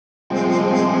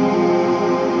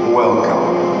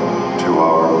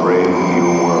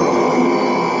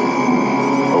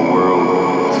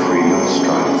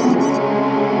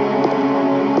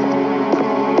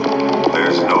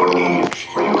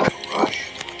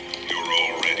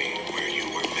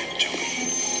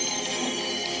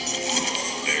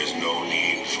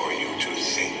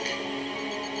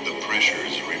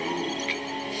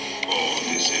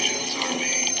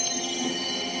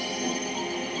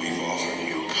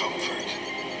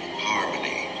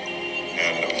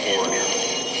order,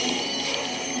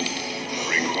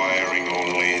 requiring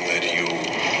only that you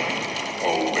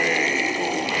obey.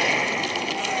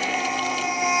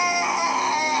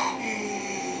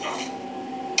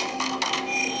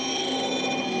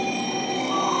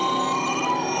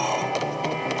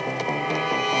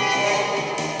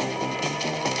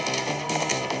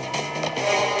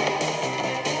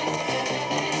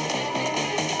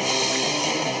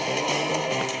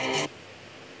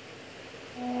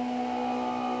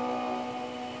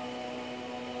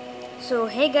 So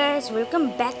hey guys,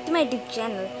 welcome back to my YouTube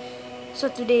channel. So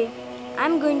today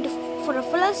I'm going to, for the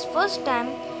first time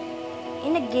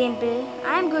in a gameplay,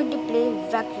 I'm going to play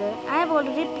Vector. I have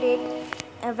already played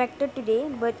a Vector today,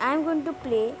 but I'm going to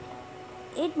play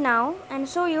it now and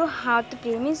show you how to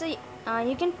play. Means you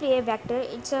can play a Vector.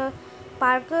 It's a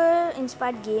Parkour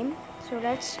inspired game. So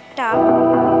let's start.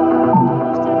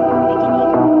 Let's start from the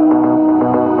beginning.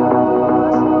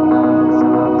 Because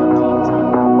some of the things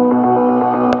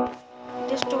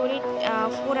the story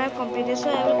 4 I have completed, so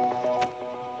I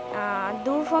will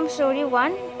do from story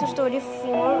 1 to story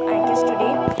 4 I guess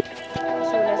today.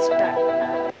 So let's start.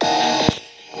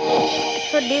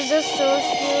 So this just shows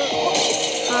you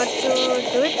how to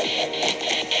do it.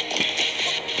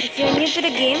 If you are new to the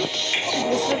game,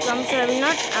 this will come, so I will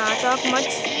not talk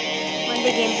much when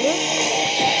the gameplay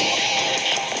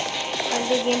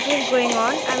is going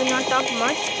on. I will not talk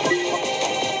much,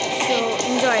 so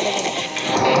enjoy the game.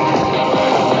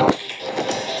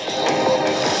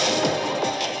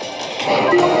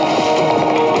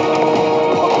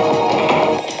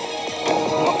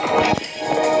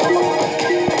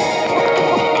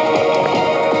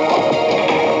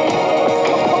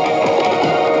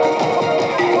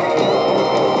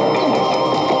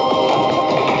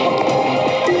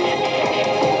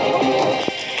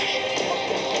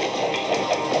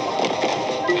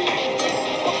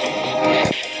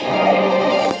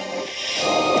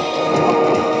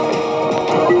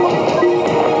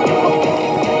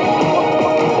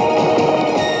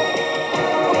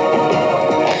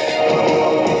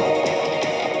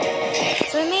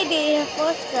 So I made the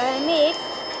first try I made.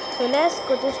 So let's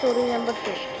go to story number 2.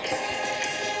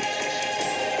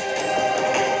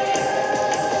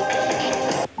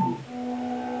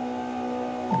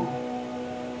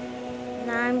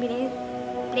 Now I'm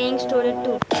playing story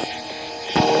 2.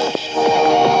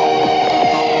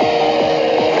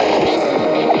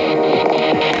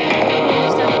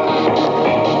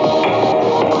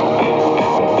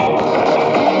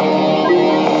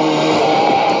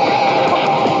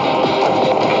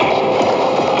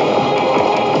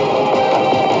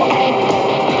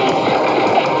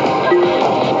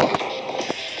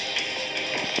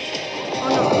 Oh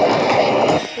no.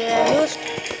 Okay, I lost the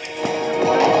first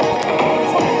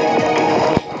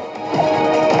try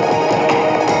and the second try.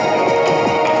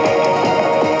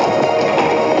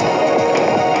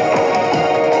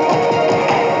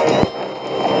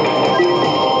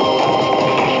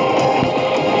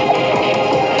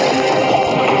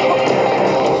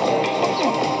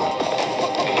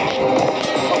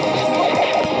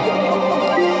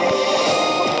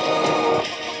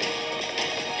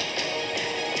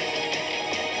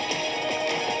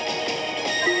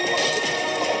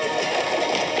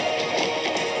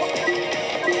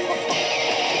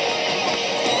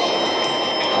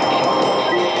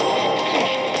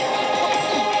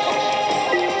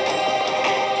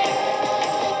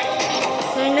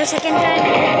 So in the second time,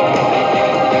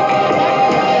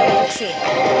 let's see.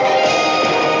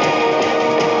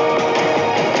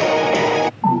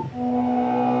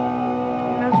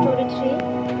 Now story 3.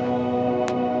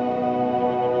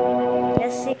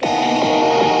 Let's see can I make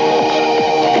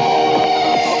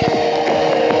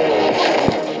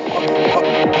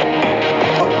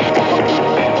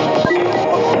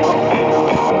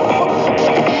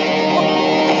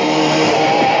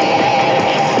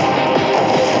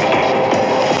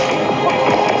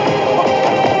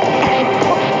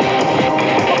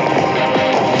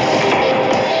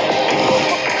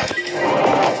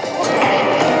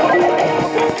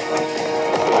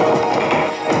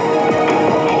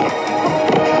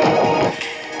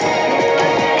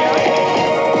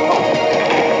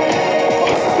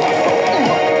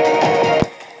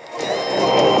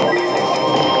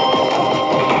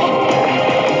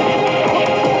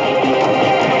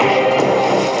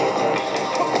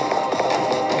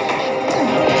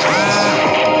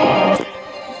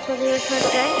so this is the third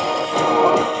try.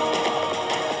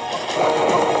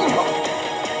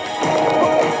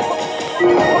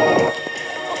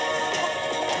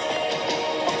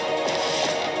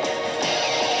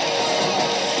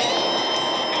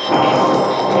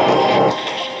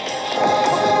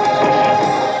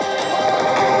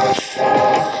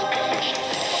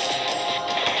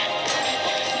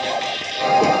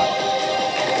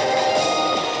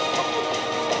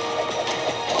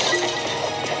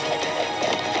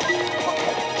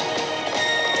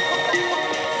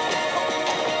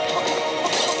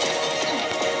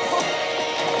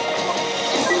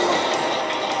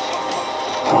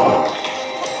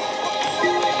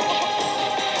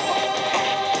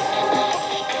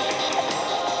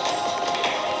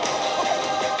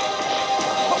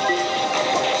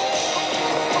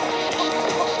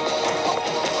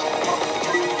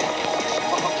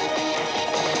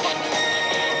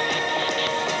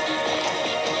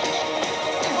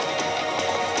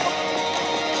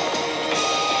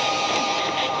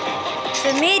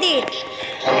 I made it.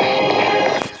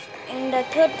 In the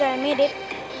third try I made it.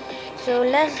 So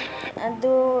let's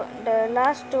do the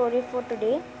last story for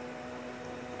today.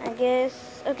 I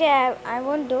guess okay. I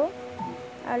won't do.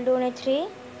 I'll do only 3.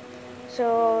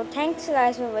 So thanks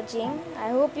guys for watching. I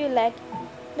hope you liked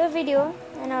the video,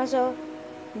 and also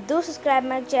do subscribe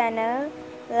my channel,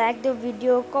 like the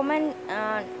video, comment,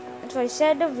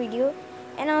 share the video,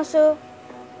 and also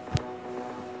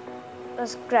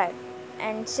subscribe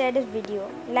and share this video.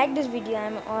 Like this video.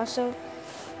 I'm also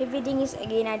repeating this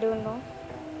again. I don't know.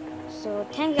 So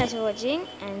thanks guys for watching,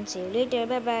 and see you later.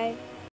 Bye bye.